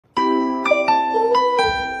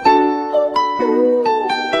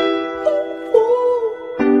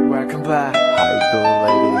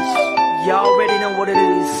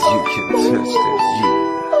just you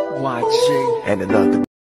watching and another。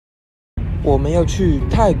我们要去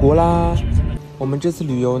泰国啦！我们这次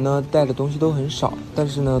旅游呢，带的东西都很少，但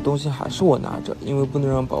是呢，东西还是我拿着，因为不能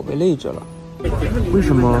让宝贝累着了。为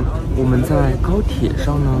什么我们在高铁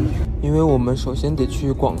上呢？因为我们首先得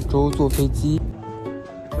去广州坐飞机。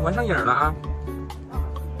你玩上瘾了啊！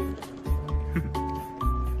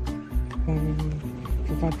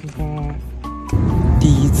出发出发！第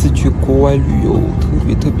一次去国外旅游，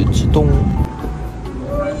特别激动。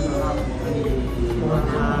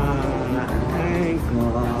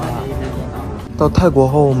到泰国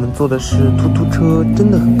后，我们坐的是突突车，真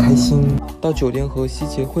的很开心。到酒店和西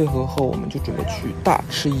捷汇合后，我们就准备去大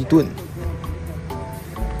吃一顿。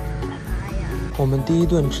我们第一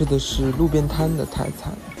顿吃的是路边摊的泰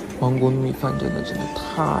餐，黄锅米饭真的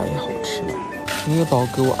太好吃了。捏宝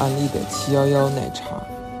给我安利的711奶茶，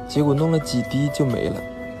结果弄了几滴就没了。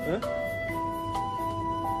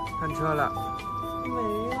看车了，没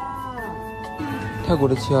了。泰国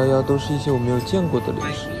的711都是一些我没有见过的零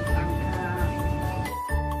食。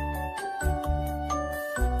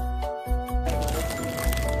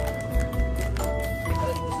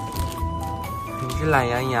你是懒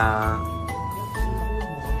洋洋。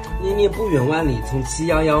妮妮不远万里从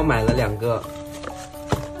711买了2个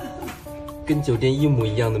跟酒店一模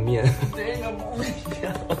一样的面，这个不一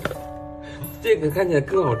样，这个看起来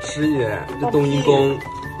更好吃耶！这冬阴功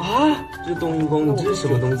啊，这冬阴功，你这是什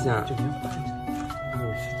么东西啊？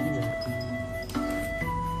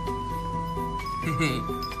嘿嘿，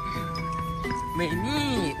美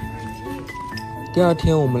丽。第二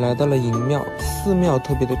天我们来到了银庙，寺庙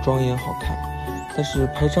特别的庄严好看，但是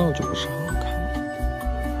拍照就不是很好看了。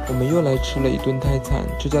我们又来吃了一顿泰餐，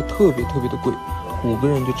这家特别的贵，5个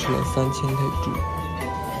人就吃了3000泰铢。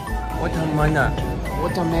Watermelon。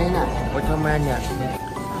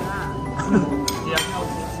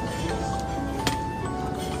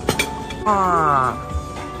啊，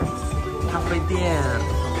咖啡店。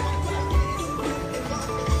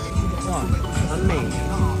哇，很美。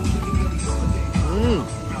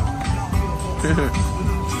呵呵。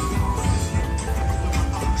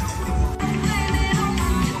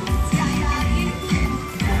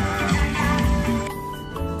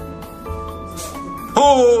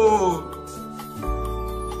哦，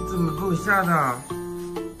你怎么被我吓的？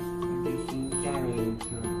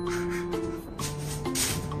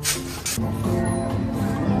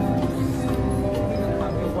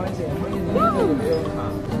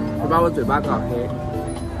我把我嘴巴搞黑。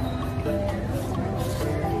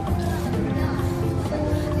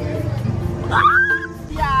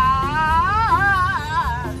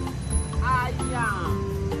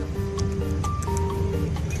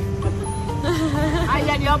哎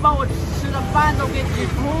呀，你要把我吃的饭都给挤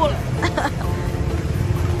吐了，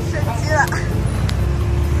生气了。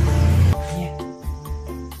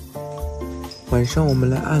晚上我们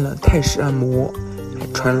来按了泰式按摩，还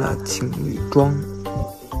穿了情侣装。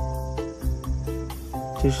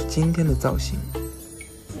这是今天的造型。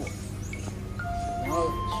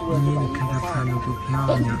你看她穿的多漂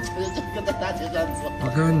亮。我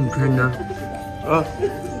看你穿的。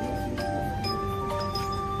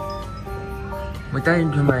我带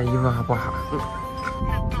你去买衣服好不好？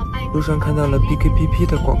路上看到了 BKPP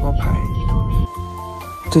的广告牌。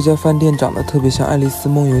这家饭店长得特别像《爱丽丝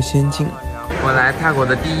梦游仙境》。我来泰国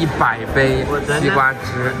的第100杯西瓜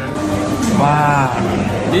汁。哇，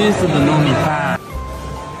绿色的糯米饭。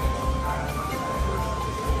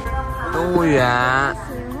动物园，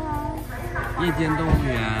夜间动物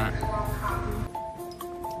园。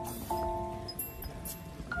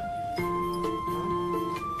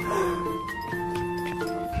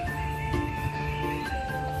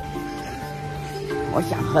我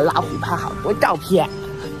想和老虎拍好多照片。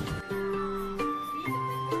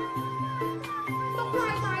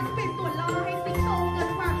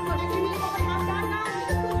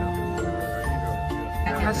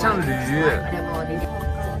它像驴。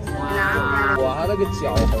哇，它那个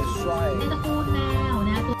脚好帅。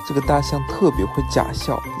这个大象特别会假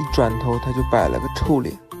笑，一转头它就摆了个臭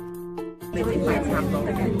脸。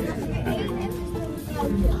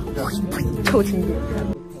臭青年。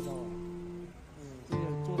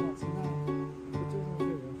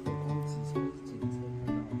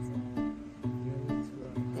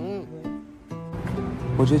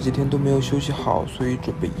我这几天都没有休息好，所以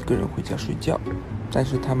准备一个人回家睡觉。但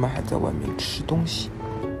是他们还在外面吃东西，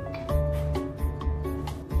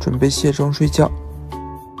准备卸妆睡觉。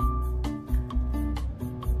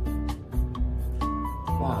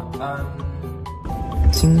晚安。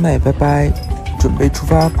清迈拜拜，准备出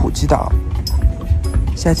发普吉岛，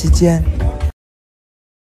下期见。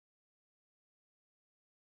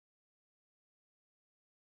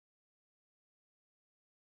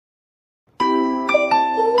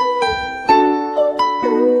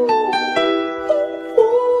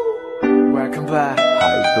by.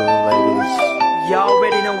 How you doing, ladies? Y'all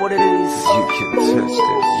already know what it is. You can touch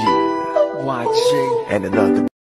this, yeah. YG and another.